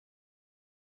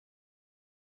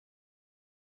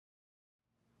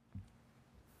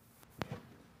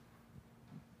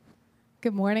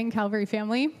Good morning, Calvary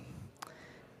family.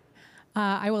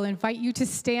 I will invite you to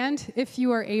stand if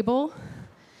you are able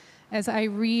as I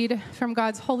read from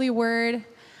God's holy word,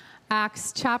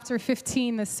 Acts chapter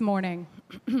 15 this morning.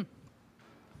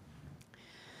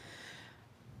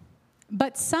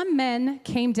 But some men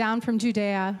came down from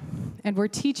Judea and were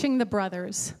teaching the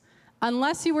brothers,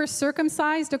 unless you were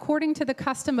circumcised according to the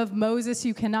custom of Moses,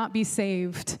 you cannot be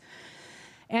saved.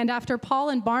 And after Paul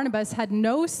and Barnabas had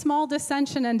no small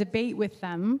dissension and debate with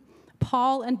them,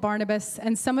 Paul and Barnabas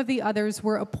and some of the others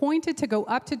were appointed to go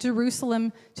up to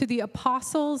Jerusalem to the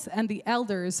apostles and the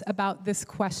elders about this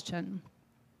question.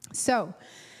 So,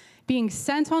 being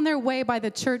sent on their way by the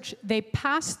church, they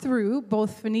passed through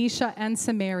both Phoenicia and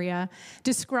Samaria,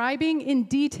 describing in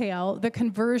detail the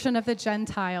conversion of the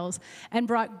Gentiles, and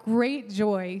brought great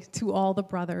joy to all the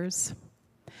brothers.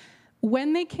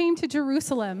 When they came to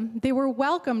Jerusalem, they were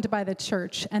welcomed by the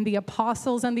church and the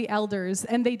apostles and the elders,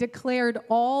 and they declared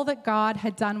all that God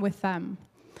had done with them.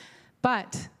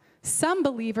 But some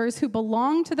believers who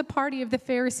belonged to the party of the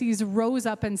Pharisees rose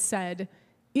up and said,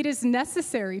 "It is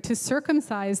necessary to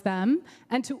circumcise them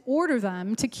and to order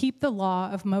them to keep the law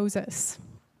of Moses."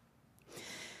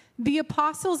 The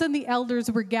apostles and the elders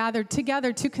were gathered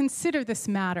together to consider this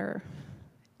matter.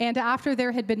 And after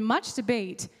there had been much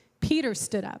debate, Peter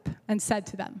stood up and said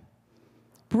to them,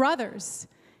 "Brothers,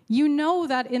 you know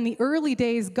that in the early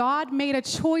days God made a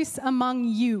choice among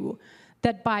you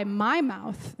that by my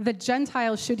mouth the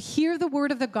Gentiles should hear the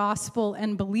word of the gospel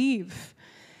and believe.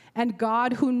 And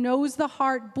God, who knows the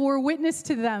heart, bore witness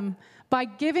to them by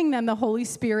giving them the Holy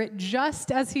Spirit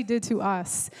just as he did to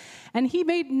us. And he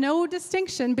made no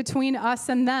distinction between us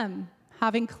and them,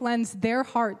 having cleansed their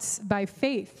hearts by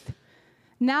faith.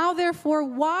 Now, therefore,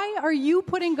 why are you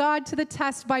putting God to the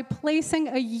test by placing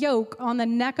a yoke on the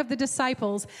neck of the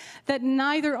disciples that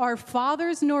neither our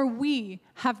fathers nor we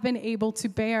have been able to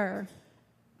bear?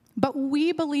 But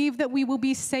we believe that we will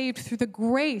be saved through the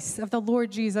grace of the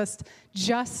Lord Jesus,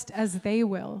 just as they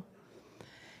will."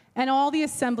 And all the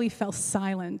assembly fell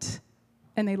silent,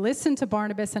 and they listened to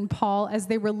Barnabas and Paul as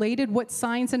they related what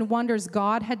signs and wonders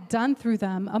God had done through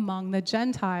them among the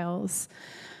Gentiles.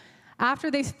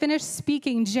 After they finished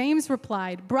speaking, James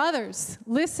replied, "Brothers,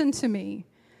 listen to me.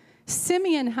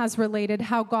 Simeon has related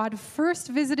how God first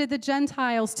visited the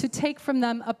Gentiles to take from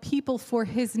them a people for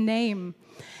his name.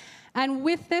 And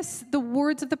with this, the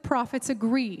words of the prophets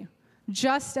agree,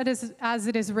 just as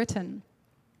it is written.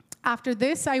 After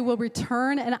this, I will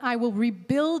return and I will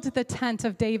rebuild the tent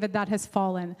of David that has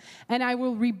fallen, and I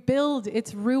will rebuild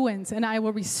its ruins, and I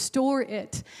will restore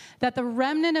it, that the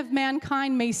remnant of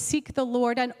mankind may seek the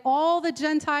Lord, and all the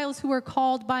Gentiles who are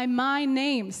called by my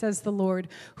name, says the Lord,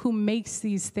 who makes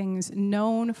these things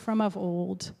known from of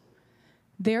old.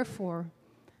 Therefore,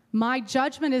 my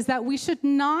judgment is that we should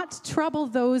not trouble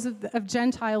those of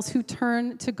Gentiles who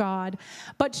turn to God,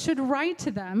 but should write to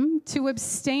them to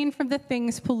abstain from the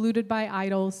things polluted by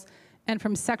idols, and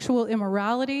from sexual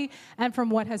immorality, and from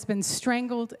what has been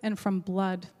strangled, and from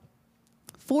blood.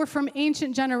 For from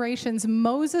ancient generations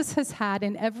Moses has had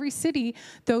in every city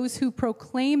those who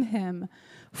proclaim him,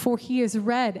 for he is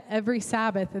read every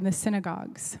Sabbath in the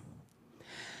synagogues."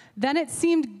 Then it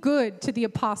seemed good to the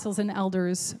apostles and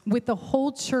elders with the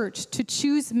whole church to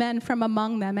choose men from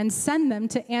among them and send them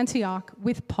to Antioch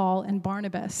with Paul and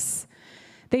Barnabas.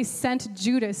 They sent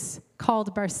Judas,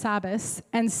 called Barsabbas,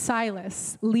 and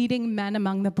Silas, leading men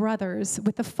among the brothers,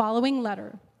 with the following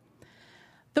letter.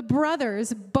 "The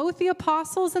brothers, both the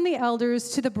apostles and the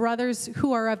elders, to the brothers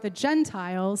who are of the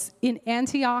Gentiles in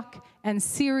Antioch and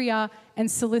Syria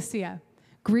and Cilicia,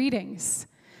 greetings.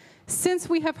 Since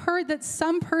we have heard that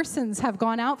some persons have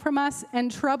gone out from us and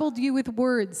troubled you with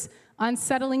words,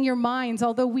 unsettling your minds,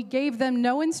 although we gave them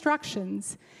no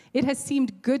instructions, it has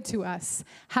seemed good to us,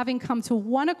 having come to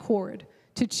one accord,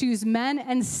 to choose men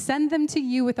and send them to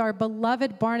you with our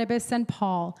beloved Barnabas and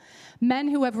Paul, men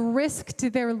who have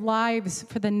risked their lives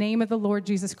for the name of the Lord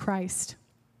Jesus Christ.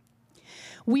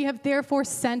 We have therefore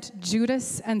sent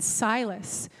Judas and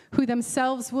Silas, who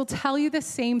themselves will tell you the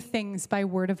same things by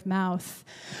word of mouth.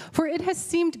 For it has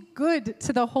seemed good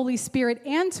to the Holy Spirit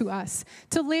and to us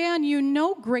to lay on you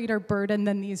no greater burden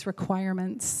than these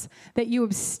requirements, that you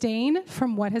abstain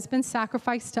from what has been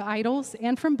sacrificed to idols,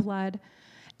 and from blood,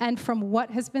 and from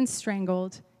what has been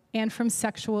strangled, and from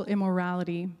sexual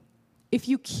immorality. If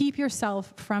you keep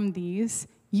yourself from these,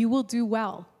 you will do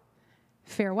well.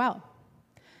 Farewell."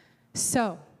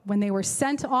 So, when they were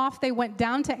sent off, they went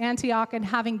down to Antioch, and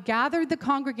having gathered the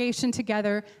congregation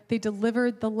together, they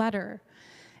delivered the letter.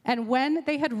 And when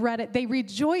they had read it, they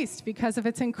rejoiced because of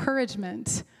its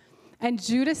encouragement. And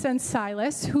Judas and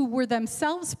Silas, who were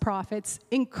themselves prophets,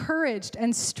 encouraged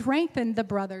and strengthened the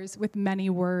brothers with many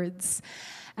words.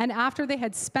 And after they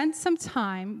had spent some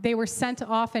time, they were sent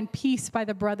off in peace by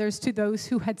the brothers to those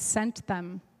who had sent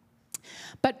them.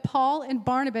 But Paul and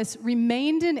Barnabas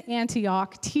remained in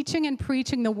Antioch, teaching and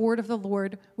preaching the word of the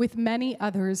Lord with many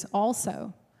others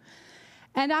also.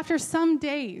 And after some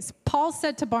days, Paul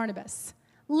said to Barnabas,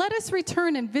 "Let us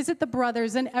return and visit the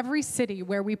brothers in every city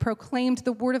where we proclaimed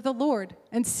the word of the Lord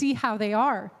and see how they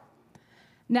are."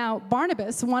 Now,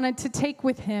 Barnabas wanted to take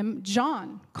with him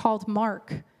John, called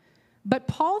Mark. But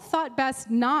Paul thought best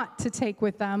not to take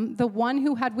with them the one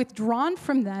who had withdrawn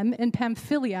from them in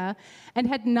Pamphylia and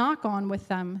had not gone with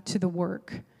them to the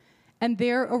work. And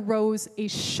there arose a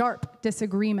sharp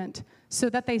disagreement,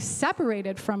 so that they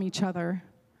separated from each other.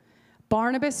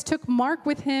 Barnabas took Mark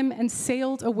with him and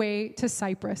sailed away to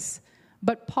Cyprus.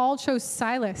 But Paul chose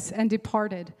Silas and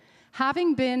departed,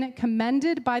 having been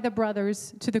commended by the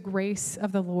brothers to the grace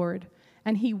of the Lord.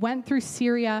 And he went through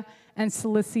Syria and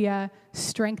Cilicia,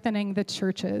 strengthening the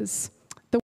churches.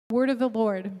 The word of the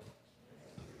Lord.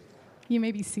 You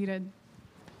may be seated.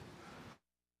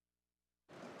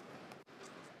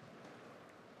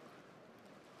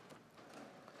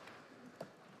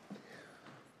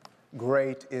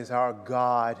 Great is our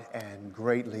God and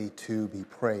greatly to be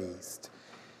praised.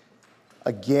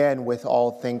 Again, with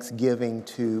all thanksgiving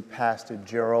to Pastor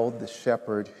Gerald, the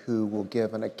shepherd, who will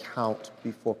give an account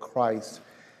before Christ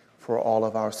for all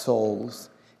of our souls,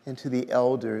 and to the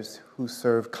elders who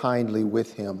serve kindly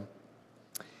with him.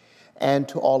 And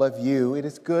to all of you, it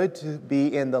is good to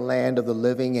be in the land of the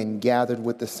living and gathered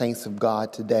with the saints of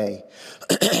God today.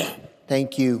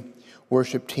 Thank you,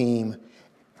 worship team,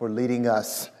 for leading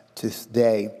us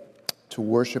today to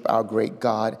worship our great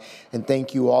God. And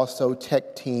thank you also,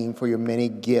 tech team, for your many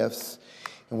gifts.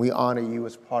 And we honor you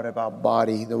as part of our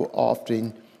body, though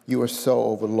often you are so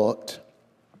overlooked.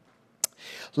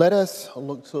 Let us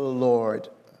look to the Lord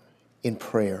in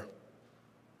prayer.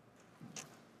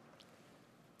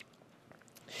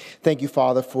 Thank you,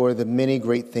 Father, for the many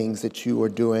great things that you are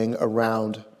doing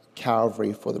around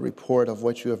Calvary, for the report of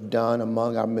what you have done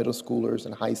among our middle schoolers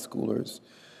and high schoolers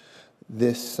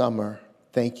this summer.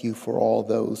 Thank you for all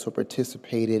those who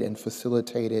participated and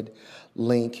facilitated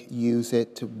Link. Use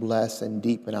it to bless and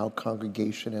deepen our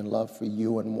congregation and love for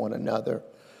you and one another.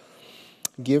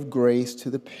 Give grace to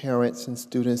the parents and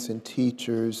students and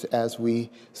teachers as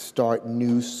we start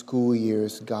new school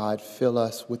years. God, fill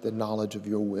us with the knowledge of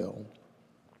your will.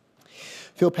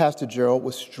 Fill Pastor Gerald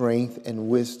with strength and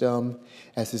wisdom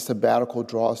as his sabbatical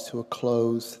draws to a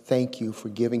close. Thank you for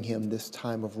giving him this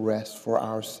time of rest for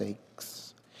our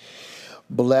sakes.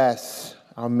 Bless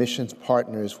our missions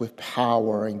partners with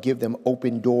power and give them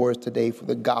open doors today for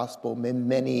the gospel.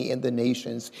 Many in the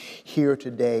nations here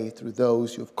today through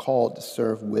those you have called to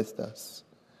serve with us.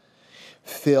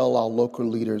 Fill our local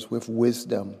leaders with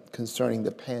wisdom concerning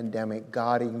the pandemic.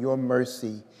 God, in your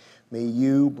mercy, may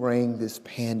you bring this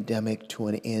pandemic to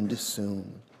an end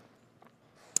soon.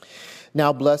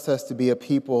 Now bless us to be a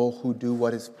people who do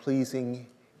what is pleasing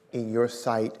in your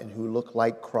sight and who look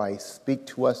like Christ. Speak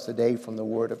to us today from the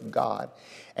word of God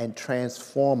and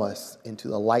transform us into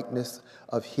the likeness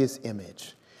of his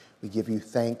image. We give you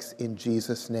thanks in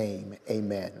Jesus' name.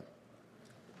 Amen.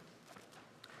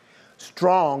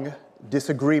 Strong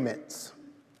disagreements.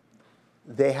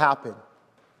 They happen.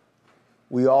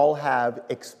 We all have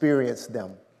experienced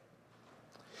them.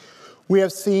 We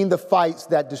have seen the fights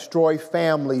that destroy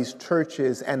families,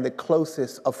 churches, and the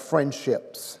closest of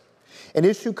friendships. An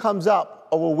issue comes up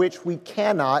over which we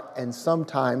cannot, and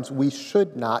sometimes we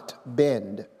should not,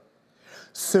 bend.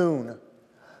 Soon,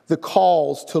 the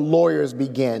calls to lawyers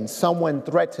begin. Someone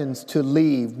threatens to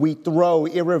leave. We throw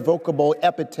irrevocable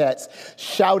epithets.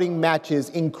 Shouting matches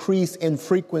increase in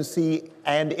frequency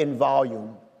and in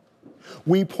volume.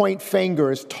 We point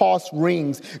fingers, toss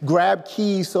rings, grab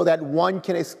keys so that one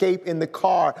can escape in the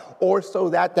car or so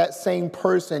that that same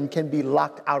person can be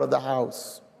locked out of the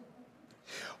house.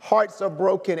 Hearts are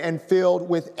broken and filled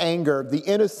with anger. The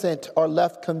innocent are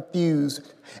left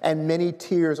confused and many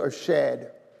tears are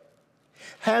shed.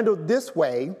 Handled this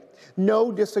way,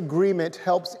 no disagreement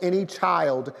helps any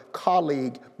child,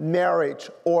 colleague, marriage,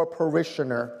 or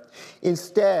parishioner.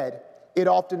 Instead, it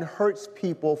often hurts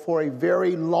people for a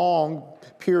very long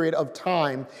period of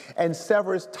time and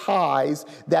severs ties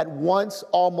that once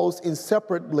almost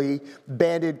inseparably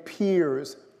banded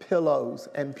pews, pillows,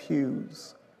 and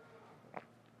pews.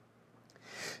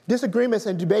 Disagreements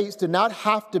and debates do not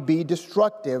have to be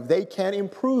destructive. They can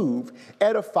improve,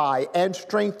 edify, and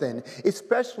strengthen,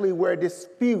 especially where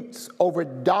disputes over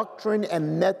doctrine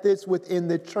and methods within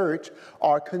the church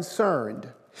are concerned.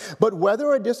 But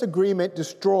whether a disagreement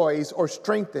destroys or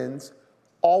strengthens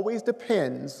always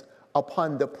depends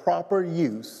upon the proper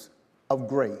use of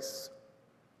grace.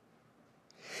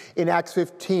 In Acts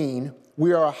 15,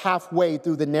 we are halfway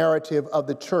through the narrative of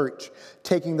the church,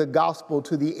 taking the gospel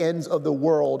to the ends of the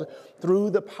world through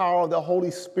the power of the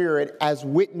Holy Spirit as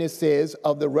witnesses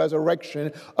of the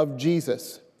resurrection of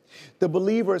Jesus. The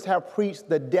believers have preached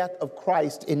the death of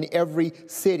Christ in every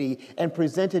city and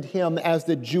presented him as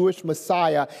the Jewish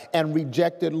Messiah and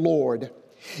rejected Lord.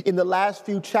 In the last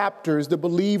few chapters, the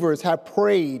believers have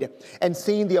prayed and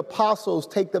seen the apostles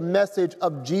take the message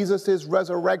of Jesus'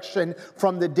 resurrection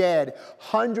from the dead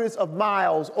hundreds of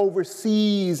miles over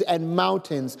seas and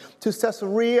mountains to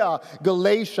Caesarea,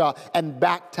 Galatia, and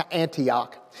back to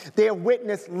Antioch. They have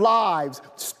witnessed lives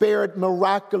spared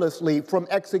miraculously from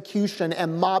execution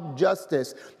and mob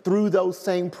justice through those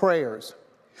same prayers.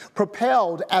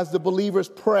 Propelled as the believers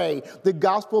pray, the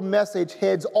gospel message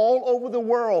heads all over the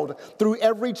world through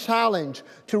every challenge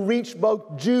to reach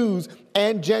both Jews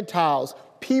and Gentiles,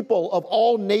 people of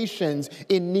all nations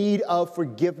in need of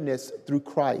forgiveness through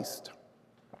Christ.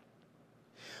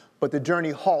 But the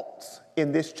journey halts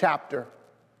in this chapter.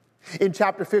 In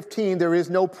chapter 15, there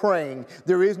is no praying.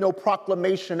 There is no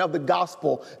proclamation of the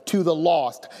gospel to the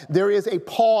lost. There is a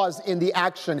pause in the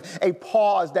action, a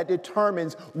pause that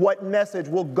determines what message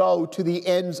will go to the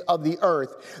ends of the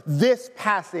earth. This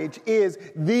passage is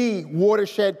the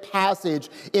watershed passage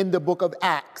in the book of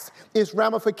Acts. Its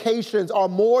ramifications are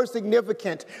more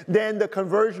significant than the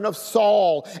conversion of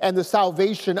Saul and the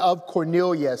salvation of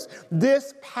Cornelius.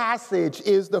 This passage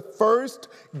is the first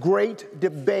great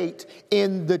debate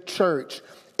in the church.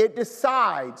 It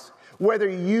decides whether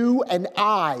you and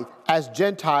I, as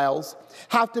Gentiles,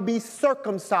 have to be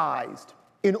circumcised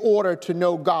in order to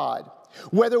know God,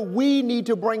 whether we need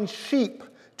to bring sheep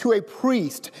to a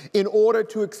priest in order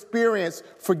to experience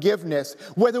forgiveness,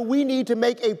 whether we need to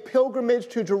make a pilgrimage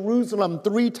to Jerusalem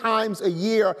 3 times a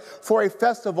year for a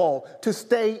festival to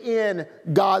stay in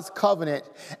God's covenant,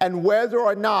 and whether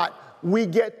or not we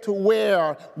get to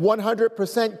wear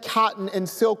 100% cotton and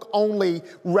silk only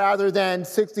rather than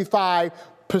 65%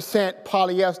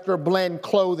 polyester blend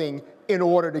clothing in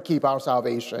order to keep our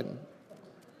salvation.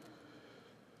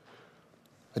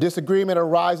 A disagreement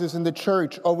arises in the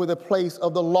church over the place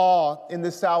of the law in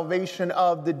the salvation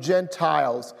of the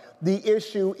Gentiles. The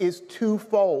issue is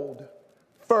twofold.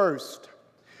 First,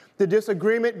 the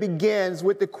disagreement begins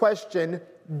with the question,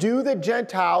 do the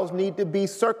Gentiles need to be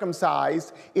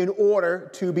circumcised in order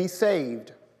to be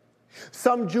saved?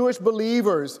 Some Jewish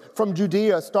believers from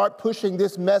Judea start pushing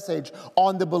this message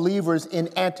on the believers in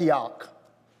Antioch.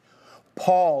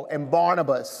 Paul and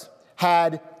Barnabas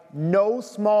had no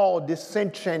small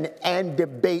dissension and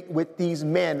debate with these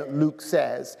men, Luke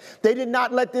says. They did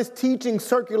not let this teaching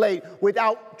circulate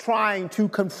without trying to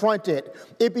confront it.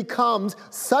 It becomes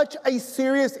such a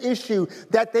serious issue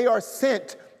that they are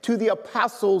sent to the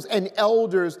apostles and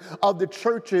elders of the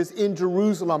churches in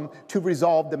Jerusalem to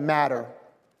resolve the matter.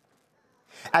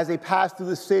 As they pass through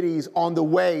the cities on the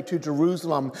way to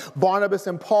Jerusalem, Barnabas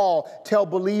and Paul tell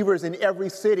believers in every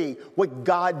city what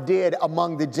God did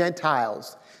among the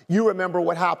Gentiles. You remember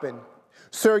what happened.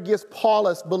 Sergius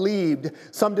Paulus believed.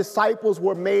 Some disciples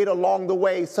were made along the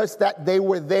way such that they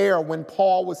were there when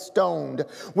Paul was stoned.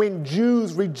 When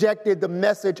Jews rejected the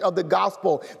message of the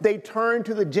gospel, they turned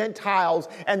to the Gentiles,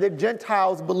 and the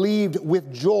Gentiles believed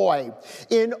with joy.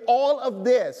 In all of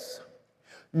this,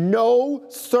 no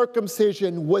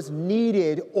circumcision was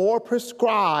needed or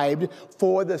prescribed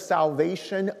for the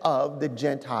salvation of the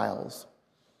Gentiles.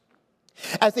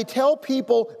 As they tell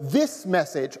people this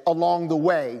message along the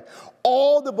way,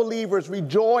 all the believers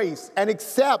rejoice and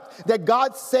accept that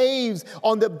God saves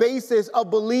on the basis of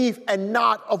belief and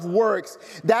not of works.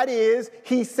 That is,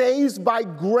 he saves by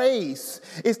grace.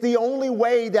 It's the only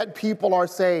way that people are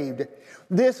saved.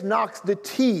 This knocks the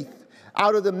teeth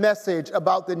out of the message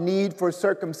about the need for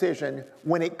circumcision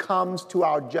when it comes to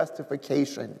our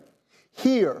justification.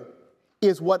 Here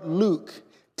is what Luke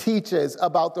teaches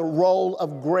about the role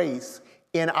of grace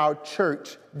in our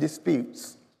church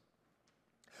disputes.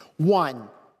 1,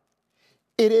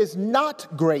 it is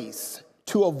not grace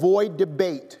to avoid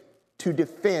debate to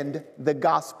defend the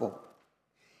gospel.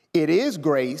 It is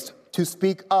grace to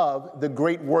speak of the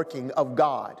great working of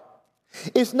God.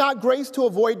 It's not grace to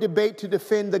avoid debate to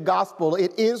defend the gospel.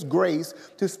 It is grace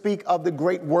to speak of the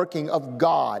great working of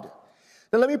God.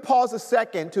 Now let me pause a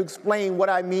second to explain what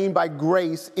I mean by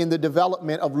grace in the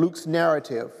development of Luke's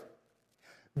narrative.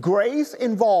 Grace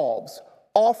involves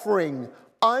offering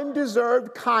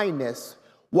undeserved kindness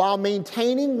while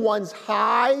maintaining one's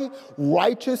high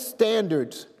righteous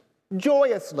standards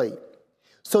joyously,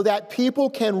 so that people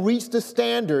can reach the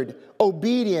standard,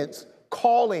 obedience,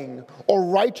 calling, or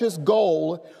righteous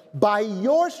goal by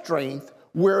your strength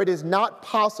where it is not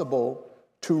possible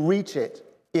to reach it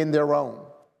in their own.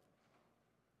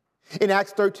 In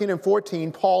Acts 13 and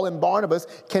 14, Paul and Barnabas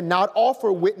cannot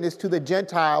offer witness to the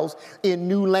Gentiles in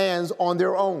new lands on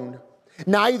their own.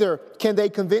 Neither can they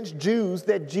convince Jews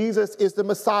that Jesus is the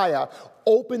Messiah,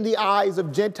 open the eyes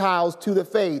of Gentiles to the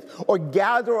faith, or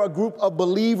gather a group of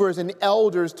believers and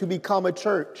elders to become a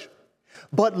church.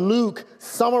 But Luke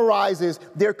summarizes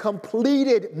their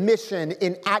completed mission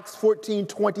in Acts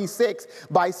 14:26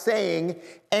 by saying,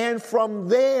 and from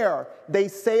there they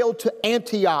sailed to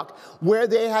Antioch, where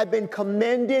they had been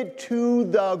commended to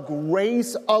the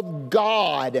grace of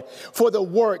God for the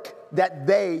work that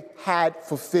they had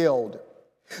fulfilled.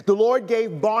 The Lord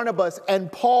gave Barnabas and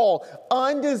Paul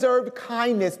undeserved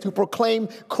kindness to proclaim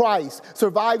Christ,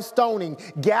 survive stoning,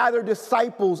 gather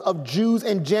disciples of Jews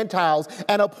and Gentiles,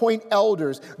 and appoint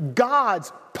elders.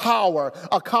 God's power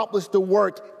accomplished the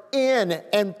work in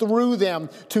and through them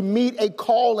to meet a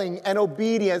calling and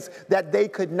obedience that they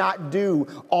could not do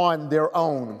on their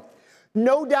own.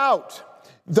 No doubt,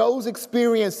 those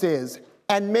experiences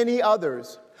and many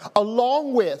others,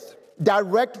 along with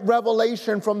direct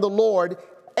revelation from the Lord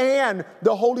and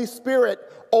the Holy Spirit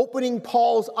opening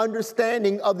Paul's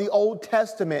understanding of the Old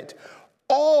Testament,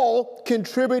 all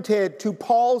contributed to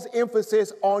Paul's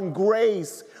emphasis on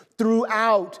grace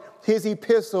throughout his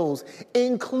epistles,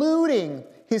 including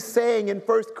his saying in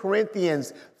 1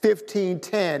 Corinthians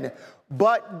 15:10,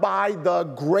 but by the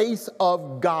grace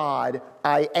of God,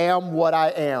 I am what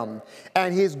I am.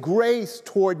 And his grace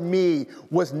toward me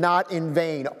was not in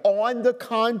vain. On the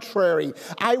contrary,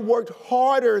 I worked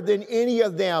harder than any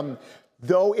of them,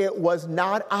 though it was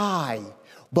not I,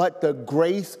 but the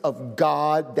grace of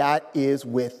God that is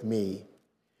with me.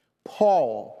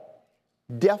 Paul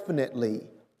definitely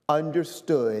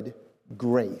understood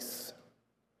grace.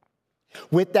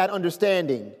 With that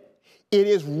understanding, it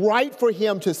is right for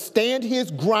him to stand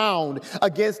his ground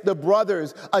against the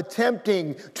brothers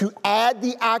attempting to add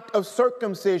the act of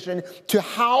circumcision to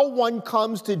how one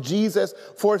comes to Jesus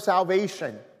for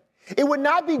salvation. It would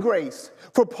not be grace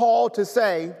for Paul to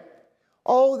say,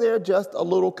 oh, they're just a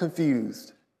little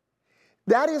confused.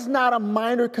 That is not a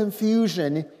minor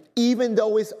confusion, even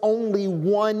though it's only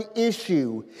one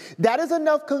issue. That is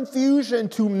enough confusion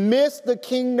to miss the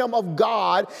kingdom of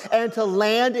God and to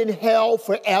land in hell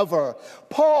forever.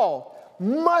 Paul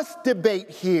must debate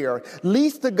here,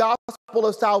 lest the gospel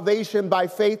of salvation by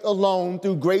faith alone,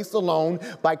 through grace alone,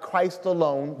 by Christ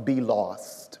alone, be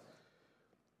lost.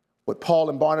 What Paul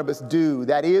and Barnabas do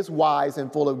that is wise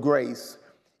and full of grace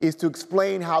is to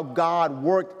explain how God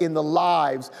worked in the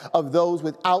lives of those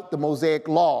without the Mosaic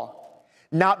law.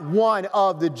 Not one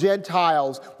of the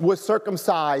Gentiles was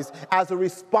circumcised as a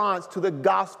response to the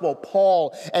gospel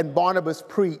Paul and Barnabas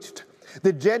preached.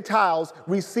 The Gentiles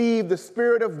received the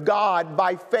Spirit of God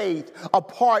by faith,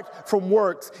 apart from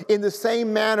works, in the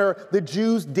same manner the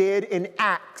Jews did in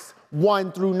Acts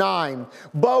 1-9.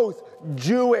 Both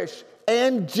Jewish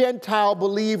and Gentile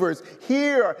believers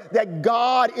hear that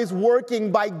God is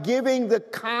working by giving the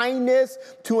kindness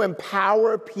to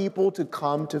empower people to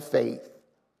come to faith.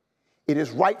 It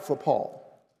is right for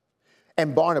Paul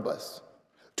and Barnabas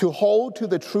to hold to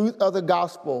the truth of the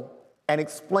gospel and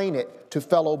explain it to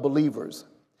fellow believers.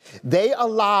 They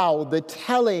allow the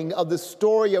telling of the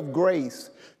story of grace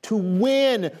to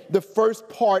win the first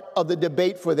part of the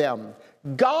debate for them.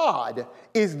 God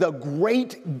is the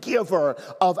great giver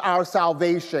of our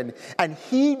salvation, and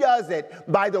he does it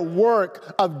by the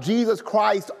work of Jesus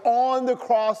Christ on the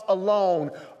cross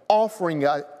alone, offering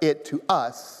it to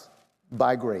us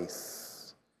by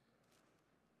grace.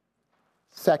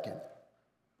 Second,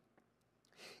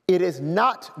 it is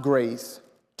not grace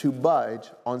to budge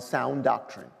on sound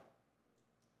doctrine.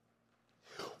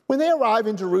 When they arrive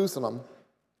in Jerusalem,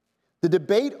 the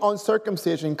debate on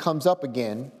circumcision comes up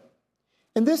again,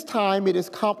 and this time it is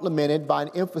complemented by an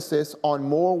emphasis on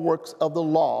more works of the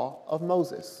law of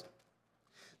Moses.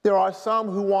 There are some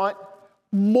who want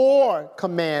more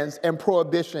commands and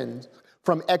prohibitions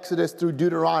from Exodus through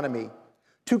Deuteronomy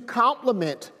to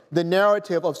complement the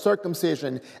narrative of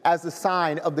circumcision as a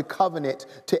sign of the covenant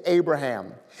to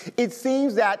Abraham. It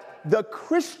seems that the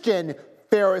Christian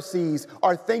Pharisees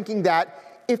are thinking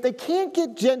that if they can't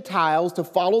get Gentiles to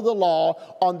follow the law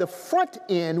on the front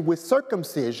end with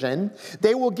circumcision,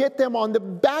 they will get them on the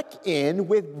back end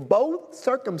with both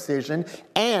circumcision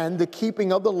and the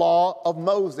keeping of the law of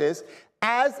Moses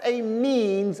as a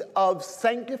means of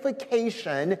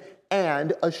sanctification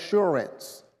and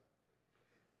assurance.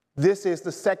 This is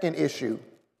the second issue.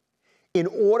 In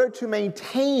order to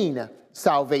maintain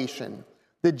salvation,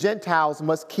 the Gentiles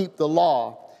must keep the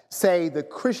law, say the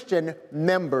Christian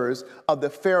members of the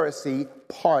Pharisee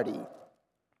party.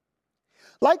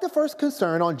 Like the first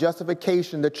concern on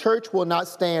justification, the church will not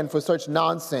stand for such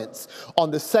nonsense on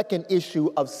the second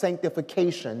issue of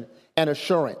sanctification and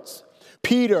assurance.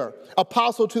 Peter,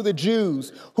 apostle to the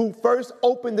Jews, who first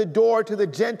opened the door to the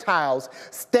Gentiles,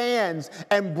 stands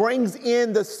and brings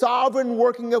in the sovereign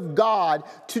working of God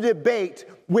to debate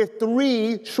with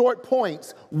three short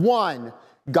points. One,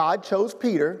 God chose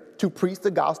Peter to preach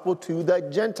the gospel to the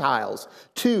Gentiles.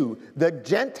 Two, the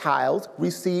Gentiles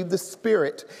received the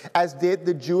Spirit, as did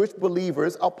the Jewish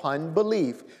believers upon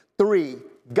belief. Three,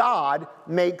 God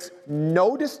makes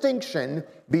no distinction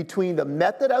between the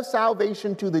method of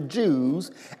salvation to the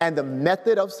Jews and the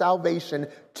method of salvation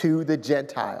to the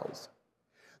Gentiles.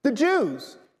 The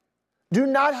Jews do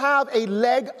not have a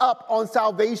leg up on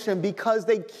salvation because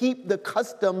they keep the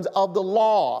customs of the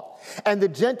law. And the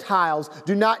Gentiles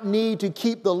do not need to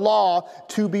keep the law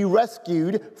to be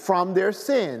rescued from their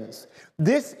sins.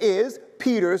 This is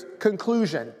Peter's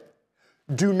conclusion.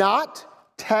 Do not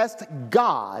test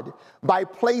God by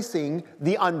placing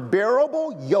the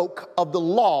unbearable yoke of the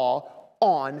law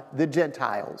on the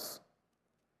Gentiles.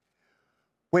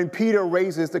 When Peter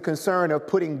raises the concern of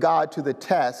putting God to the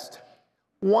test,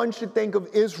 one should think of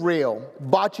Israel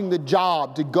botching the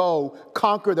job to go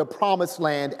conquer the promised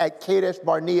land at Kadesh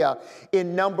Barnea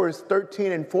in Numbers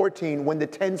 13 and 14 when the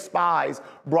 10 spies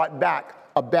brought back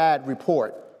a bad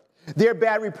report. Their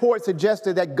bad report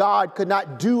suggested that God could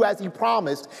not do as he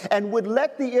promised and would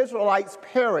let the Israelites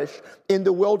perish in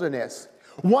the wilderness.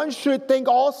 One should think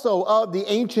also of the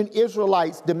ancient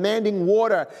Israelites demanding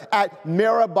water at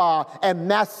Meribah and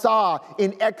Massah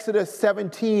in Exodus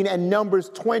 17 and Numbers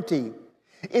 20.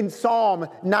 In Psalm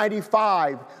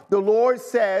 95, the Lord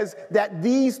says that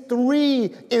these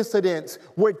three incidents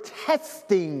were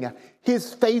testing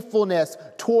his faithfulness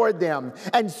toward them,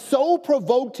 and so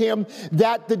provoked him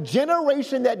that the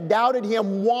generation that doubted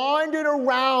him wandered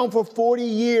around for 40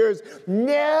 years,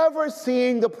 never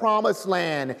seeing the promised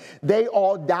land. They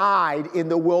all died in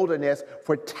the wilderness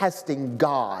for testing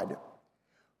God.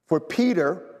 For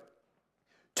Peter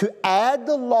to add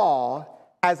the law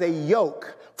as a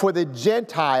yoke for the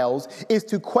Gentiles is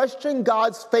to question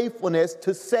God's faithfulness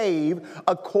to save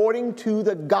according to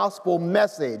the gospel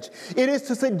message. It is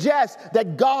to suggest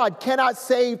that God cannot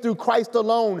save through Christ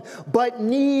alone, but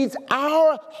needs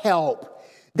our help,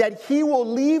 that he will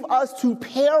leave us to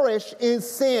perish in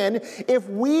sin if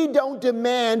we don't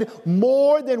demand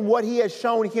more than what he has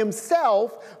shown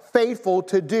himself faithful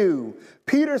to do.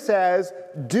 Peter says,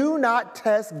 do not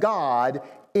test God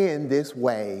in this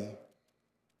way.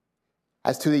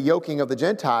 As to the yoking of the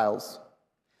Gentiles,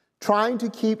 trying to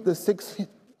keep the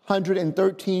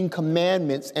 613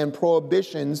 commandments and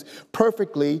prohibitions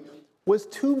perfectly was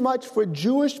too much for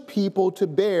Jewish people to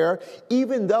bear,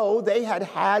 even though they had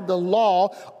had the law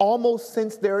almost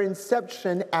since their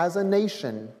inception as a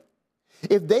nation.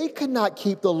 If they could not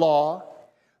keep the law,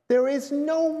 there is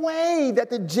no way that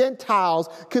the Gentiles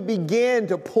could begin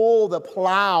to pull the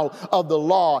plow of the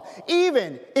law,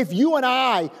 even if you and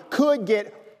I could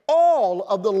get all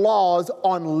of the laws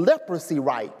on leprosy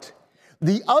right.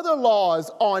 The other laws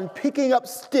on picking up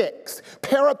sticks,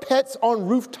 parapets on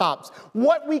rooftops,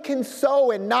 what we can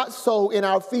sow and not sow in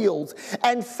our fields,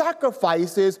 and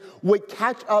sacrifices would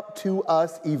catch up to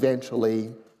us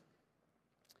eventually.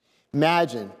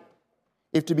 Imagine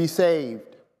if to be saved,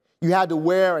 you had to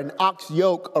wear an ox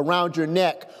yoke around your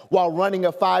neck while running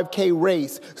a 5K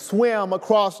race, swim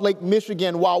across Lake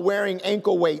Michigan while wearing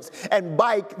ankle weights, and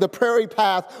bike the prairie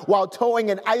path while towing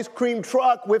an ice cream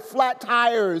truck with flat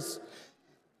tires.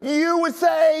 You would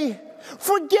say,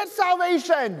 forget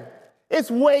salvation.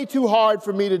 It's way too hard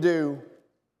for me to do.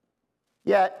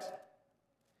 Yet,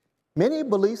 many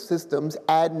belief systems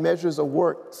add measures of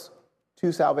works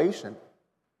to salvation.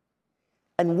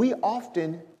 And we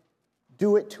often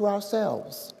do it to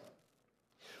ourselves.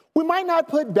 We might not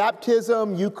put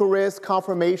baptism, Eucharist,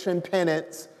 confirmation,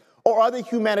 penance, or other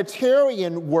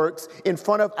humanitarian works in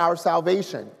front of our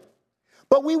salvation.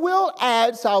 But we will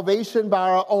add salvation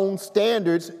by our own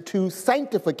standards to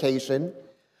sanctification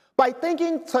by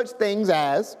thinking such things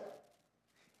as,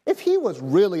 if he was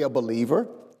really a believer,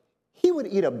 he would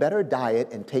eat a better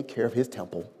diet and take care of his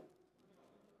temple.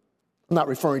 I'm not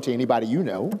referring to anybody you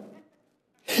know.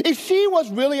 If she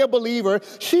was really a believer,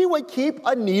 she would keep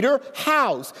a neater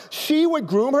house. She would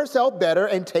groom herself better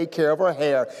and take care of her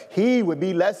hair. He would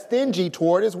be less stingy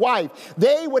toward his wife.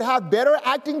 They would have better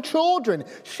acting children.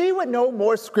 She would know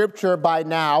more scripture by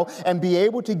now and be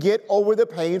able to get over the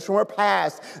pains from her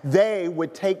past. They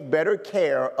would take better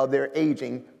care of their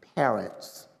aging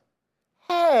parents.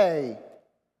 Hey,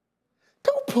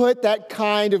 don't put that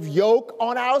kind of yoke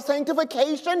on our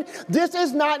sanctification. This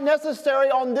is not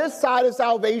necessary on this side of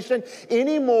salvation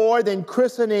any more than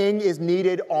christening is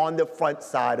needed on the front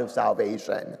side of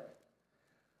salvation.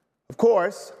 Of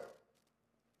course,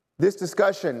 this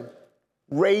discussion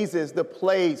raises the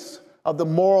place of the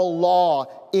moral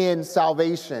law in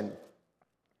salvation.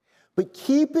 But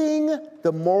keeping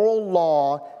the moral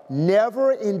law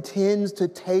never intends to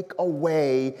take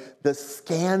away the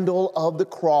scandal of the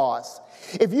cross.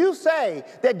 If you say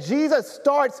that Jesus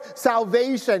starts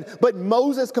salvation, but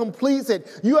Moses completes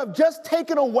it, you have just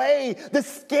taken away the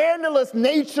scandalous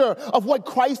nature of what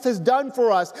Christ has done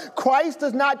for us. Christ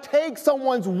does not take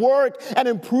someone's work and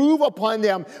improve upon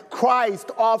them.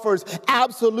 Christ offers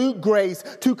absolute grace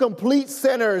to complete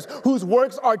sinners whose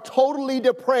works are totally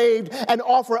depraved and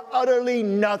offer utterly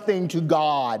nothing to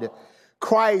God.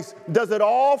 Christ does it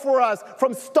all for us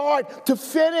from start to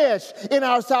finish in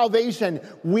our salvation.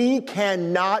 We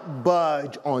cannot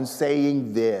budge on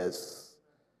saying this.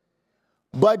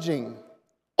 Budging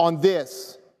on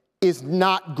this is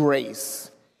not grace.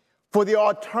 For the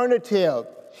alternative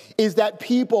is that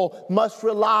people must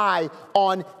rely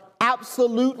on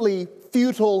absolutely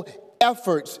futile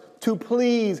efforts to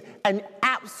please an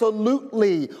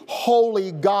absolutely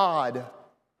holy God.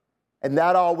 And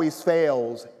that always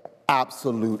fails.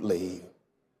 Absolutely.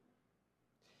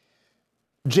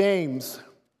 James,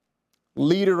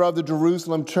 leader of the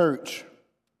Jerusalem church,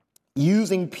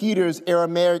 using Peter's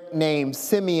Aramaic name,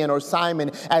 Simeon or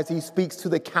Simon, as he speaks to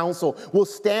the council, will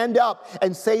stand up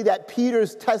and say that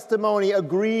Peter's testimony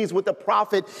agrees with the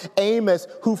prophet Amos,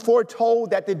 who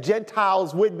foretold that the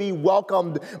Gentiles would be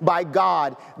welcomed by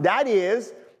God. That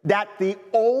is, that the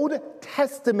Old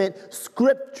Testament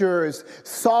scriptures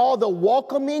saw the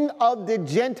welcoming of the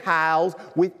Gentiles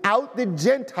without the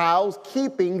Gentiles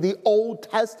keeping the Old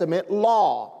Testament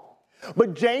law.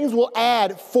 But James will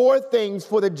add 4 things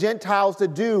for the Gentiles to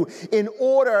do in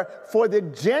order for the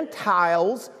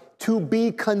Gentiles to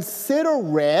be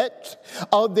considerate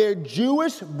of their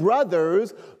Jewish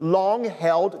brothers'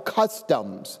 long-held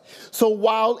customs. So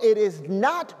while it is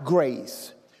not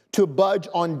grace to budge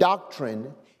on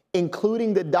doctrine,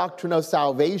 including the doctrine of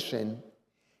salvation,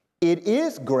 it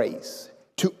is grace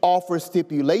to offer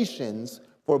stipulations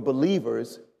for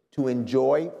believers to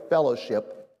enjoy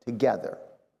fellowship together.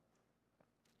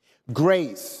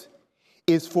 Grace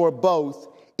is for both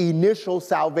initial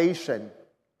salvation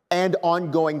and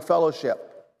ongoing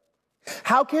fellowship.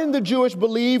 How can the Jewish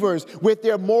believers, with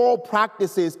their moral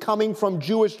practices coming from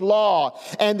Jewish law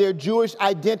and their Jewish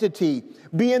identity,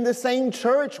 be in the same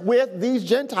church with these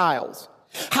Gentiles?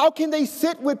 How can they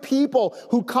sit with people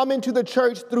who come into the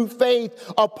church through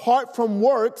faith apart from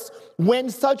works when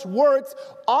such works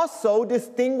also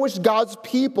distinguish God's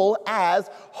people as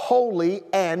holy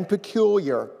and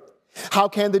peculiar? How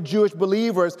can the Jewish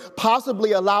believers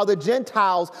possibly allow the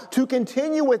Gentiles to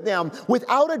continue with them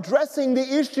without addressing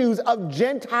the issues of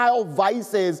Gentile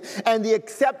vices and the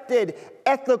accepted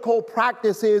ethical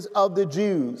practices of the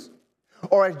Jews?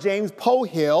 Or as James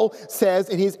Pohill says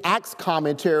in his Acts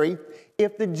commentary,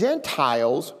 if the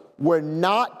Gentiles were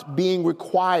not being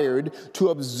required to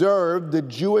observe the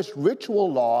Jewish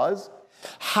ritual laws,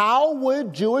 how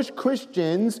would Jewish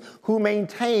Christians who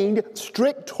maintained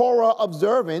strict Torah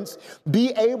observance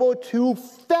be able to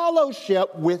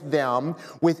fellowship with them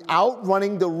without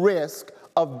running the risk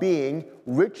of being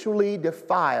ritually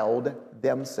defiled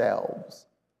themselves?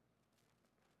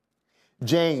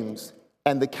 James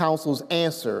and the council's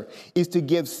answer is to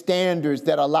give standards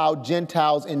that allow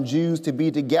Gentiles and Jews to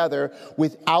be together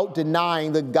without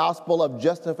denying the gospel of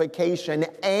justification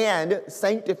and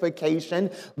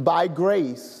sanctification by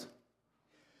grace.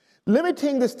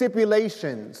 Limiting the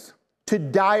stipulations to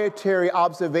dietary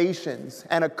observations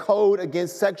and a code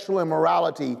against sexual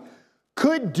immorality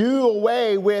could do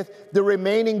away with the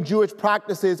remaining Jewish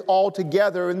practices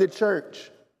altogether in the church.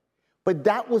 But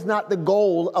that was not the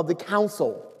goal of the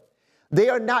council. They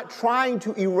are not trying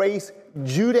to erase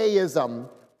Judaism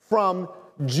from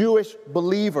Jewish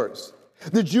believers.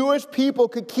 The Jewish people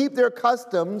could keep their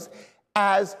customs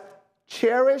as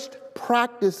cherished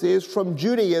practices from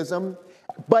Judaism,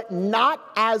 but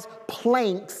not as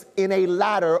planks in a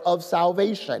ladder of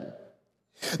salvation.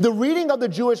 The reading of the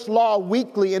Jewish law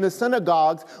weekly in the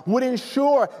synagogues would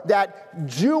ensure that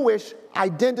Jewish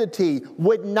identity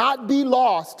would not be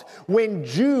lost when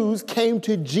Jews came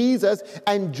to Jesus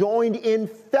and joined in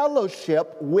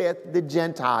fellowship with the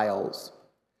Gentiles.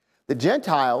 The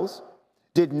Gentiles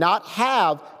did not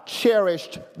have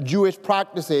cherished Jewish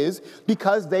practices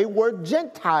because they were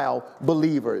Gentile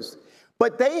believers,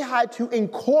 but they had to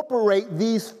incorporate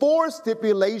these 4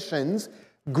 stipulations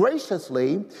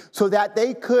graciously so that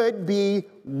they could be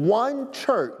one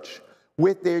church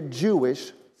with their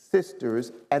Jewish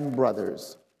sisters and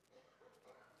brothers.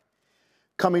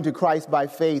 Coming to Christ by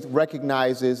faith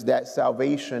recognizes that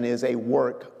salvation is a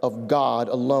work of God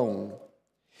alone.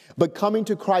 But coming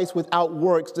to Christ without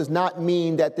works does not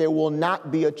mean that there will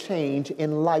not be a change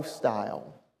in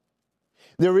lifestyle.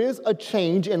 There is a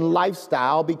change in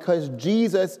lifestyle because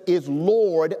Jesus is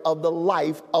Lord of the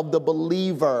life of the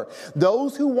believer.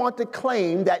 Those who want to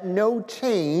claim that no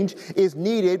change is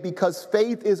needed because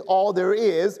faith is all there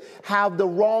is have the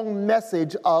wrong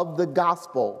message of the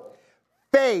gospel.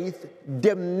 Faith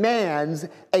demands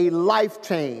a life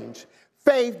change.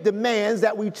 Faith demands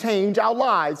that we change our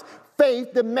lives.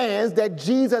 Faith demands that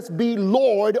Jesus be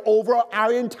Lord over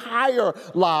our entire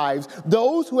lives.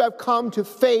 Those who have come to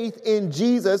faith in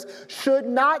Jesus should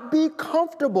not be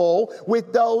comfortable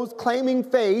with those claiming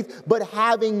faith but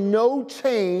having no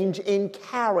change in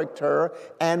character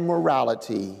and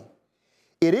morality.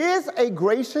 It is a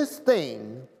gracious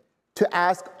thing to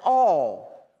ask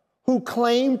all who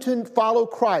claim to follow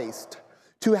Christ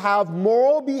to have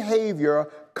moral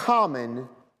behavior common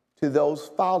to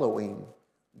those following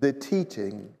the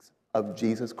teachings of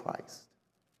Jesus Christ.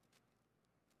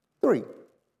 3,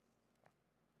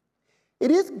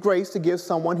 it is grace to give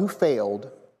someone who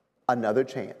failed another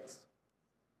chance.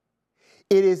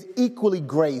 It is equally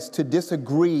grace to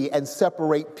disagree and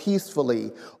separate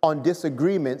peacefully on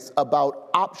disagreements about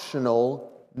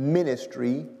optional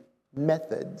ministry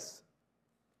methods.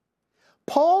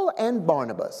 Paul and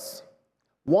Barnabas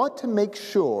want to make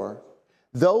sure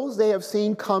those they have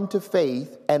seen come to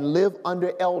faith and live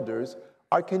under elders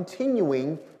are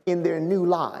continuing in their new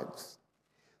lives.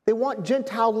 They want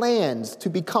Gentile lands to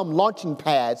become launching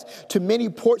pads to many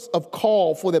ports of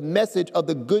call for the message of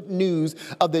the good news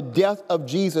of the death of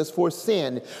Jesus for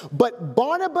sin. But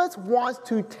Barnabas wants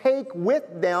to take with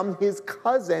them his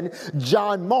cousin,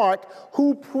 John Mark,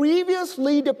 who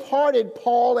previously departed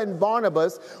Paul and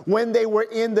Barnabas when they were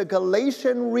in the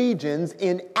Galatian regions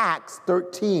in Acts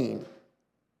 13.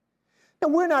 Now,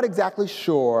 we're not exactly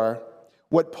sure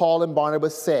what Paul and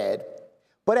Barnabas said,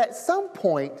 but at some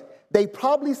point, they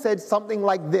probably said something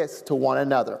like this to one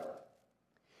another.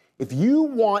 If you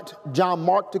want John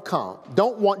Mark to come,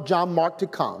 don't want John Mark to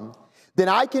come, then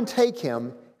I can take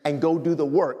him and go do the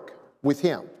work with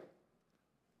him.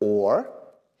 Or,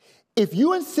 if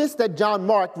you insist that John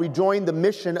Mark rejoin the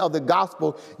mission of the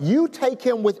gospel, you take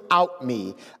him without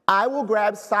me. I will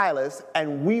grab Silas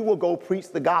and we will go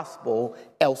preach the gospel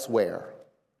elsewhere.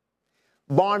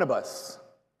 Barnabas,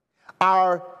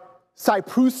 our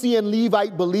Cyprusian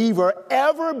Levite believer,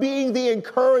 ever being the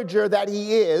encourager that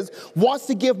he is, wants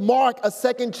to give Mark a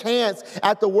second chance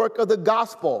at the work of the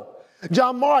gospel.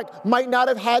 John Mark might not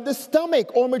have had the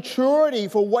stomach or maturity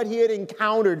for what he had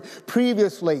encountered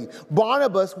previously.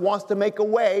 Barnabas wants to make a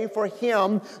way for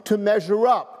him to measure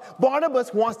up.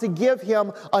 Barnabas wants to give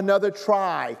him another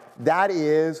try. That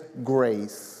is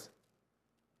grace.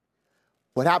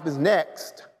 What happens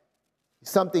next is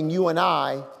something you and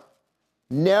I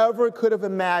never could have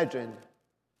imagined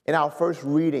in our first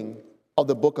reading of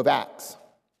the book of Acts.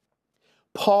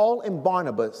 Paul and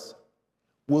Barnabas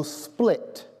will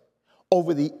split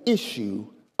over the issue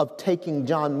of taking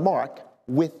John Mark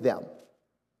with them.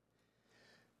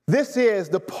 This is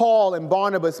the Paul and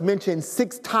Barnabas mentioned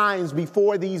 6 times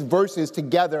before these verses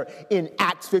together in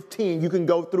Acts 15. You can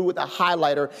go through with a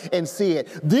highlighter and see it.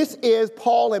 This is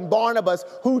Paul and Barnabas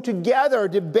who together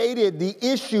debated the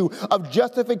issue of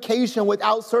justification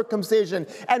without circumcision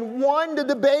and won the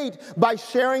debate by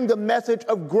sharing the message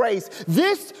of grace.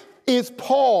 This is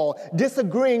Paul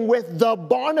disagreeing with the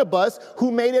Barnabas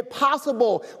who made it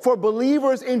possible for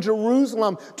believers in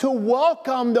Jerusalem to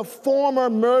welcome the former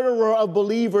murderer of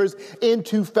believers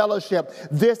into fellowship.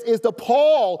 This is the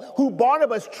Paul who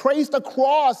Barnabas traced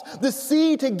across the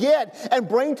sea to get and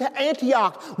bring to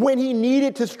Antioch when he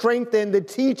needed to strengthen the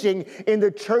teaching in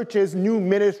the church's new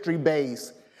ministry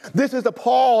base. This is the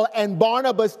Paul and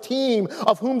Barnabas team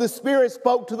of whom the Spirit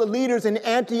spoke to the leaders in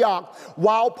Antioch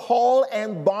while Paul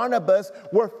and Barnabas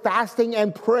were fasting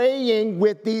and praying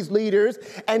with these leaders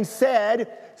and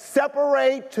said,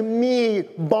 "Separate to me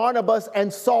Barnabas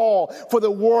and Saul for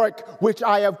the work which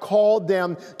I have called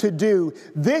them to do."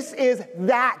 This is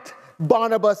that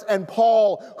Barnabas and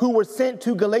Paul who were sent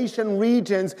to Galatian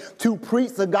regions to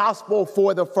preach the gospel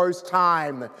for the first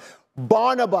time.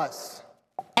 Barnabas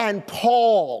and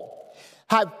Paul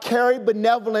have carried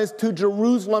benevolence to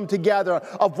Jerusalem together,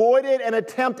 avoided an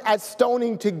attempt at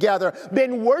stoning together,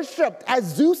 been worshiped as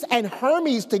Zeus and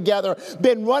Hermes together,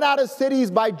 been run out of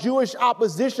cities by Jewish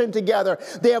opposition together.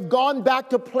 They have gone back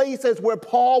to places where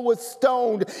Paul was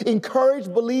stoned,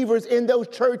 encouraged believers in those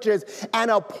churches,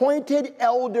 and appointed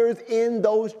elders in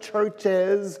those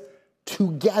churches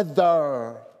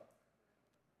together.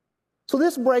 So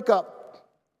this breakup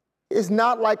is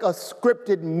not like a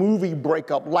scripted movie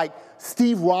breakup, like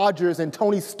Steve Rogers and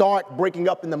Tony Stark breaking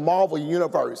up in the Marvel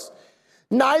universe.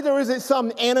 Neither is it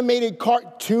some animated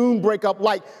cartoon breakup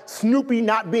like Snoopy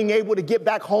not being able to get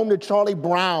back home to Charlie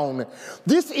Brown.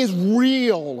 This is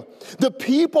real. The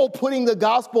people putting the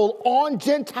gospel on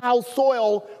Gentile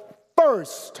soil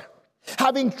first,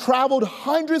 having traveled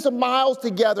hundreds of miles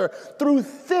together through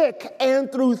thick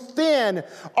and through thin,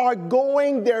 are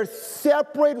going their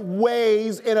separate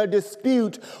ways in a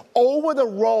dispute over the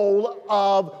role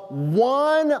of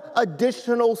one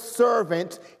additional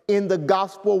servant in the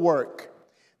gospel work.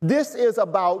 This is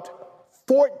about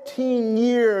 14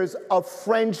 years of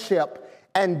friendship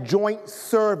and joint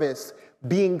service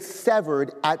being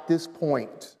severed at this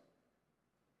point.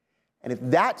 And if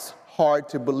that's hard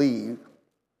to believe,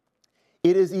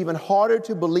 it is even harder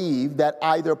to believe that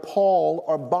either Paul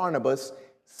or Barnabas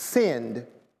sinned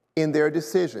in their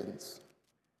decisions.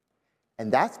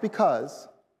 And that's because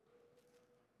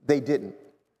they didn't.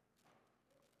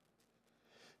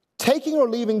 Taking or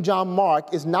leaving John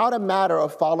Mark is not a matter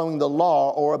of following the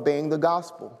law or obeying the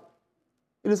gospel.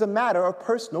 It is a matter of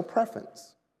personal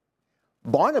preference.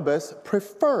 Barnabas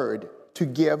preferred to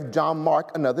give John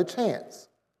Mark another chance.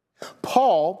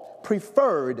 Paul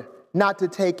preferred not to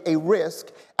take a risk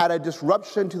at a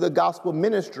disruption to the gospel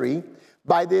ministry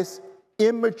by this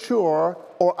immature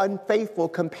or unfaithful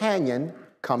companion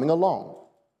coming along.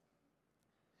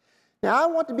 Now, I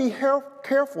want to be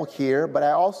careful here, but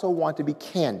I also want to be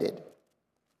candid.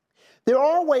 There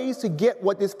are ways to get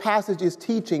what this passage is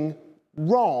teaching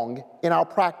wrong in our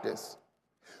practice.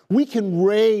 We can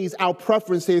raise our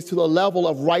preferences to the level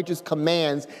of righteous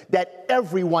commands that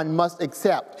everyone must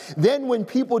accept. Then when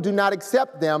people do not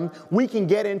accept them, we can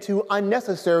get into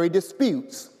unnecessary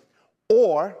disputes.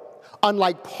 Or,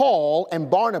 unlike Paul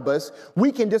and Barnabas,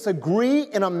 we can disagree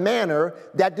in a manner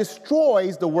that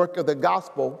destroys the work of the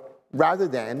gospel rather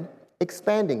than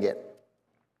expanding it.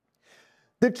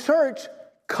 The church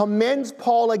commends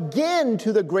Paul again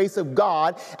to the grace of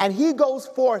God, and he goes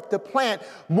forth to plant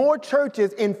more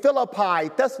churches in Philippi,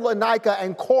 Thessalonica,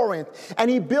 and Corinth, and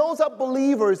he builds up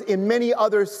believers in many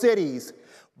other cities.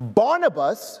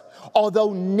 Barnabas,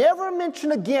 although never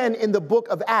mentioned again in the book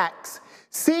of Acts,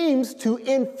 seems to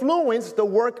influence the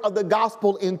work of the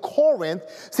gospel in Corinth,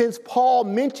 since Paul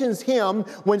mentions him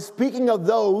when speaking of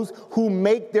those who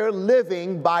make their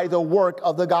living by the work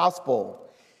of the gospel.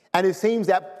 And it seems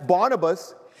that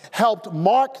Barnabas helped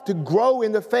Mark to grow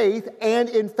in the faith and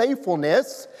in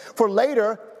faithfulness, for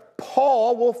later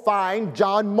Paul will find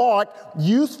John Mark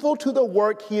useful to the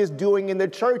work he is doing in the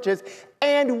churches.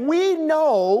 And we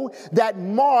know that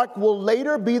Mark will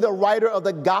later be the writer of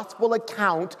the gospel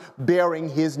account bearing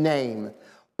his name.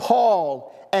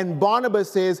 Paul and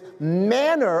Barnabas'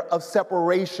 manner of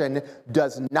separation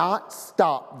does not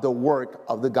stop the work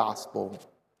of the gospel.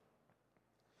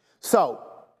 So,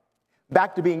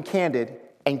 back to being candid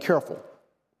and careful.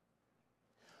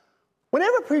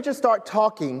 Whenever preachers start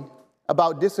talking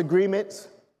about disagreements,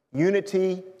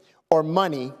 unity, or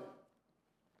money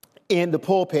in the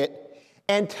pulpit,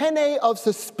 antennae of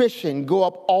suspicion go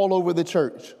up all over the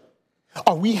church.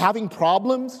 Are we having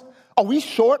problems? Are we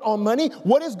short on money?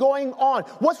 What is going on?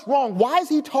 What's wrong? Why is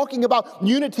he talking about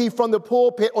unity from the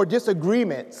pulpit or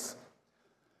disagreements?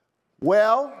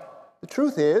 Well, the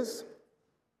truth is,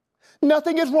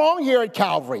 nothing is wrong here at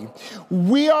Calvary.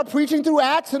 We are preaching through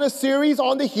Acts in a series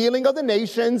on the healing of the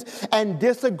nations, and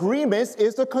disagreements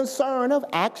is the concern of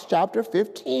Acts chapter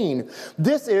 15.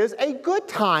 This is a good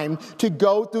time to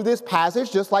go through this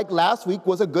passage, just like last week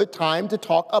was a good time to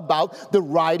talk about the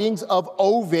writings of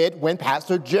Ovid when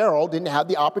Pastor Gerald didn't have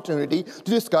the opportunity to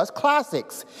discuss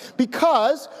classics.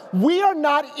 Because we are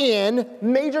not in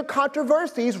major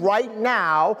controversies right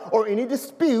now or any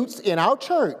disputes in our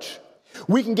church.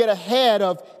 We can get ahead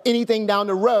of anything down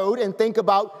the road and think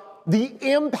about the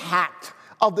impact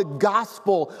of the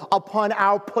gospel upon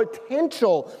our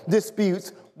potential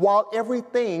disputes while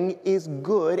everything is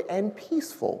good and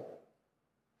peaceful.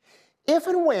 If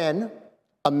and when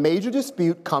a major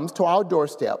dispute comes to our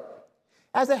doorstep,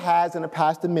 as it has in the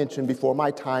past dimension before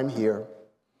my time here,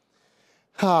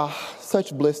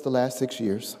 such bliss the last 6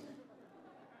 years.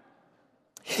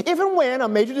 If and when a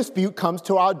major dispute comes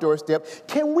to our doorstep,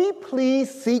 can we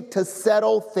please seek to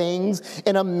settle things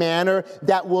in a manner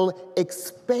that will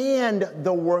expand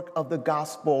the work of the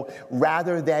gospel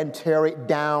rather than tear it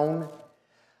down?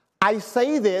 I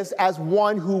say this as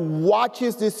one who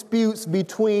watches disputes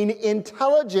between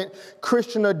intelligent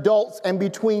Christian adults and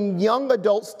between young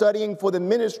adults studying for the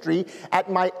ministry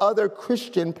at my other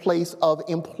Christian place of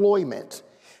employment.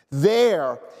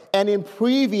 There and in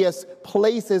previous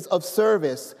places of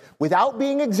service, without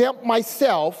being exempt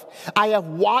myself, I have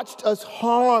watched us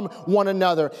harm one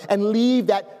another and leave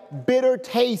that bitter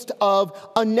taste of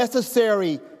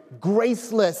unnecessary,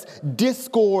 graceless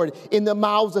discord in the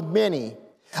mouths of many.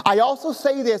 I also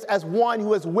say this as one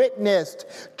who has witnessed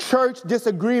church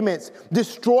disagreements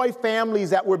destroy families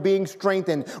that were being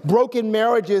strengthened, broken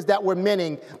marriages that were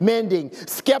mending,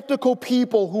 skeptical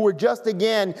people who were just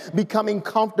again becoming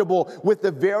comfortable with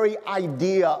the very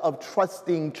idea of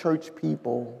trusting church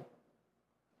people.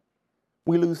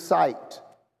 We lose sight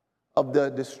of the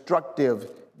destructive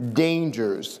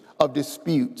dangers of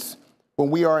disputes when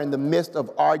we are in the midst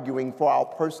of arguing for our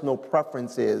personal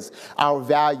preferences, our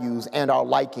values, and our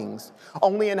likings.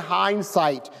 Only in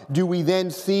hindsight do we then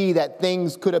see that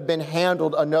things could have been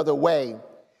handled another way.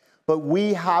 But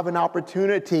we have an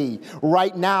opportunity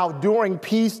right now during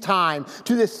peacetime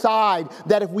to decide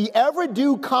that if we ever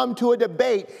do come to a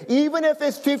debate, even if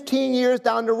it's 15 years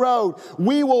down the road,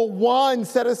 we will, 1,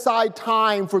 set aside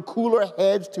time for cooler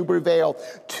heads to prevail,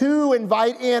 2,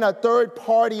 invite in a third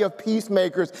party of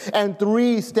peacemakers, and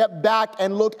 3, step back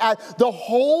and look at the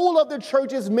whole of the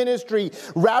church's ministry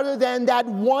rather than that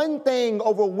one thing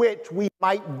over which we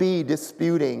might be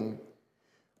disputing.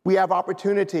 We have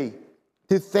opportunity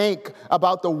to think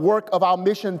about the work of our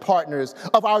mission partners,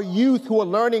 of our youth who are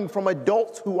learning from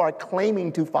adults who are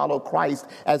claiming to follow Christ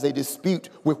as they dispute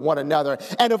with one another,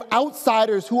 and of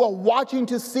outsiders who are watching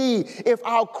to see if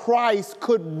our Christ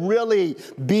could really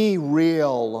be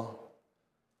real.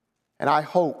 And I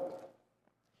hope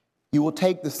you will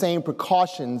take the same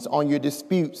precautions on your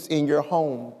disputes in your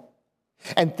home.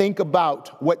 And think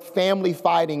about what family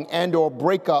fighting and or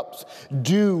breakups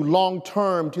do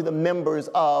long-term to the members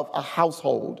of a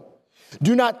household.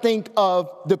 Do not think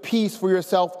of the peace for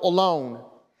yourself alone.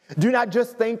 Do not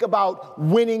just think about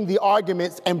winning the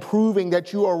arguments and proving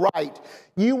that you are right.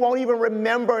 You won't even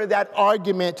remember that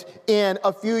argument in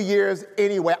a few years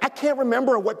anyway. I can't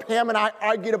remember what Pam and I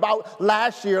argued about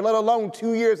last year, let alone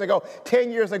 2 years ago,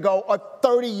 10 years ago, or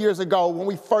 30 years ago when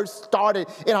we first started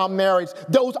in our marriage.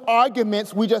 Those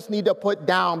arguments we just need to put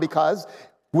down because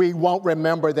we won't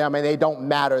remember them and they don't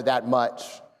matter that much.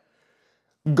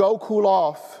 Go cool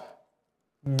off.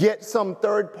 Get some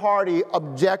third-party,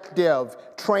 objective,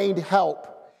 trained help,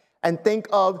 and think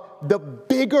of the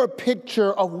bigger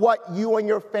picture of what you and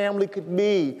your family could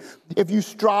be if you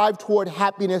strive toward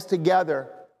happiness together.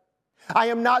 I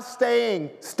am not stay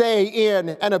in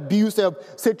an abusive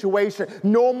situation,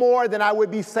 no more than I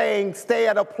would be saying stay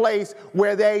at a place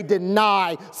where they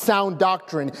deny sound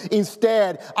doctrine.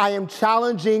 Instead, I am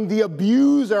challenging the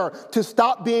abuser to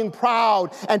stop being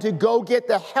proud and to go get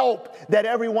the help that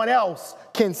everyone else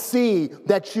can see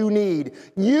that you need.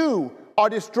 You are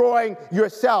destroying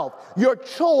yourself. Your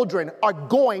children are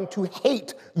going to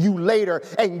hate you later,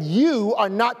 and you are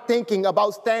not thinking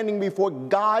about standing before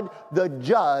God the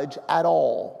judge at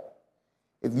all.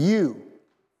 If you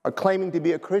are claiming to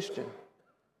be a Christian,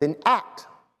 then act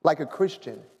like a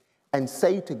Christian and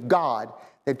say to God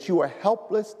that you are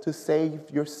helpless to save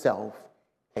yourself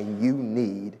and you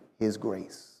need His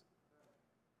grace.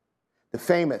 The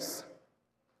famous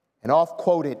and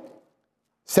oft-quoted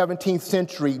 17th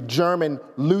century German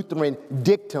Lutheran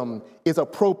dictum is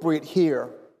appropriate here.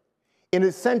 In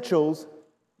essentials,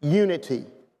 unity.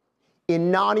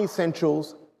 In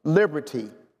non-essentials, liberty.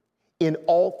 In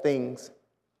all things,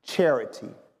 charity.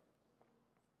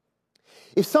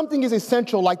 If something is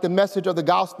essential like the message of the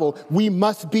gospel, we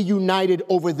must be united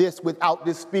over this without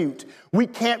dispute. We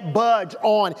can't budge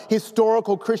on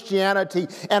historical Christianity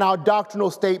and our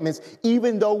doctrinal statements,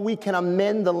 even though we can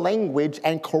amend the language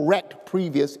and correct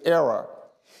previous error.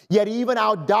 Yet even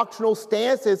our doctrinal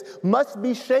stances must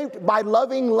be shaped by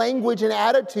loving language and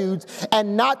attitudes,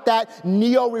 and not that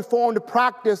neo-reformed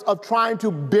practice of trying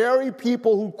to bury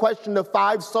people who question the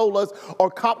five solas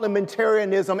or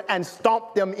complementarianism and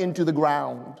stomp them into the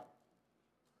ground.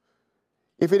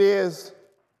 If it is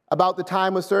about the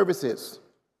time of services,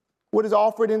 what is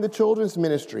offered in the children's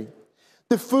ministry,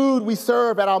 the food we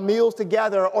serve at our meals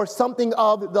together, or something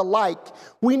of the like,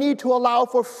 we need to allow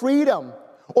for freedom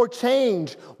or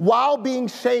change while being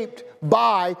shaped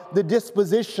by the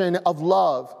disposition of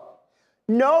love.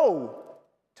 No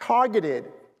targeted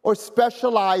or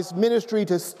specialized ministry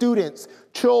to students,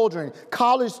 children,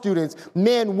 college students,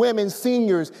 men, women,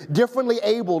 seniors, differently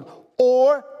abled,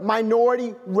 or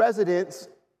minority residents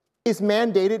is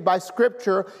mandated by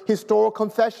Scripture, historical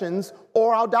confessions,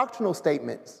 or our doctrinal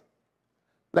statements.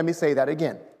 Let me say that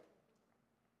again.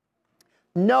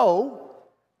 No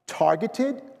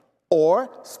targeted or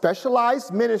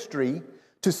specialized ministry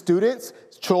to students,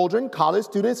 children, college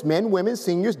students, men, women,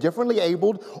 seniors, differently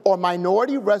abled, or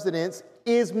minority residents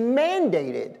is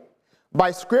mandated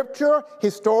by Scripture,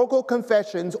 historical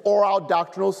confessions, or our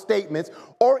doctrinal statements,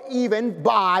 or even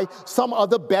by some of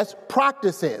the best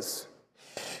practices.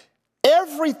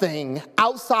 Everything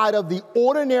outside of the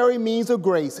ordinary means of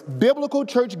grace, biblical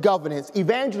church governance,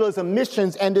 evangelism,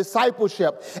 missions, and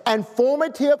discipleship, and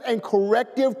formative and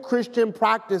corrective Christian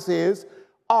practices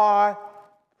are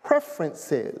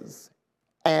preferences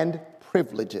and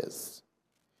privileges.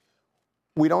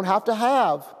 We don't have to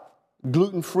have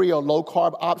gluten-free or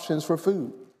low-carb options for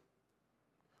food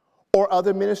or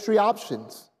other ministry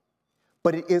options,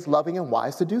 but it is loving and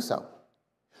wise to do so.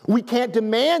 We can't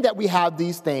demand that we have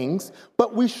these things,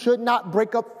 but we should not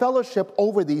break up fellowship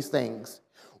over these things.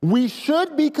 We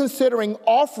should be considering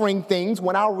offering things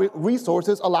when our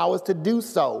resources allow us to do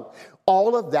so.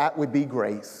 All of that would be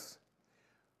grace.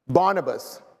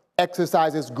 Barnabas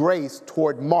exercises grace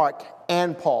toward Mark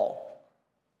and Paul.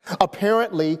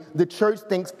 Apparently, the church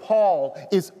thinks Paul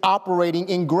is operating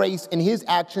in grace in his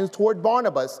actions toward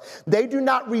Barnabas. They do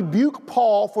not rebuke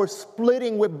Paul for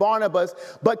splitting with Barnabas,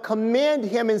 but commend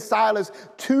him and Silas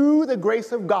to the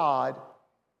grace of God,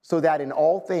 so that in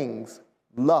all things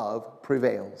love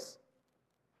prevails.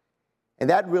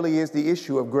 And that really is the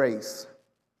issue of grace.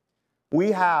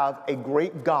 We have a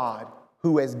great God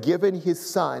who has given his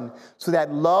Son so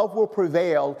that love will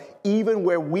prevail even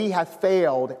where we have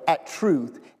failed at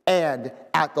truth and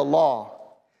at the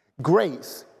law.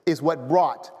 Grace is what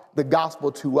brought the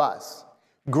gospel to us.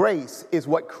 Grace is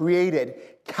what created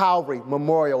Calvary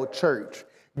Memorial Church.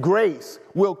 Grace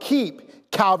will keep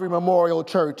Calvary Memorial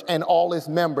Church and all its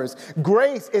members.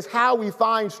 Grace is how we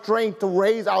find strength to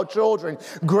raise our children.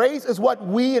 Grace is what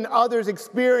we and others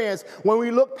experience when we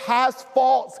look past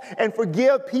faults and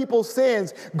forgive people's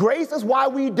sins. Grace is why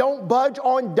we don't budge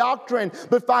on doctrine,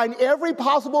 but find every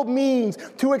possible means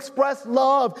to express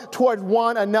love toward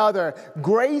one another.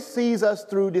 Grace sees us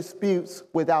through disputes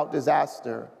without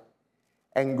disaster.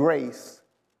 And grace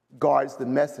guards the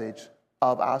message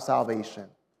of our salvation.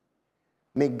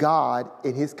 May God,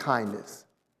 in his kindness,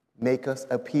 make us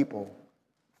a people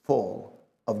full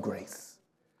of grace.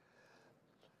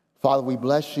 Father, we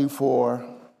bless you for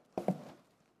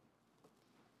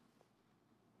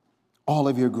all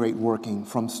of your great working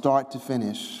from start to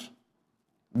finish,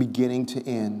 beginning to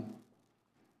end.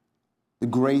 The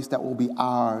grace that will be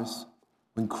ours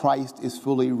when Christ is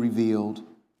fully revealed,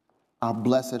 our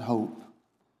blessed hope.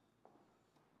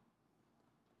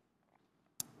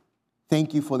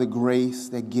 Thank you for the grace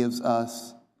that gives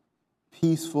us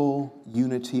peaceful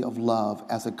unity of love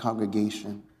as a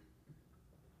congregation.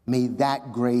 May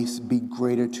that grace be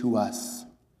greater to us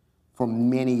for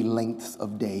many lengths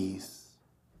of days.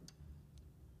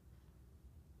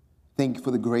 Thank you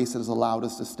for the grace that has allowed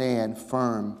us to stand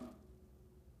firm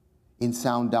in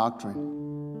sound doctrine.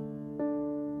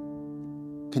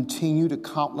 Continue to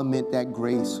complement that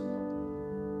grace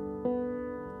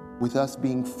with us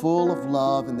being full of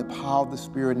love and the power of the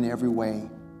Spirit in every way.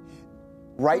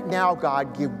 Right now,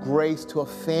 God, give grace to a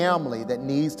family that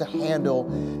needs to handle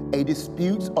a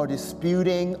dispute or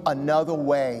disputing another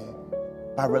way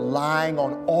by relying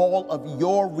on all of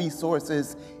your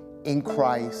resources in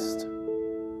Christ.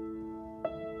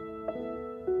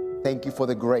 Thank you for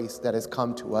the grace that has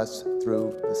come to us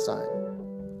through the Son.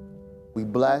 We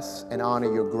bless and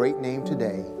honor your great name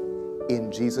today.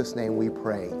 In Jesus' name we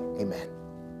pray. Amen.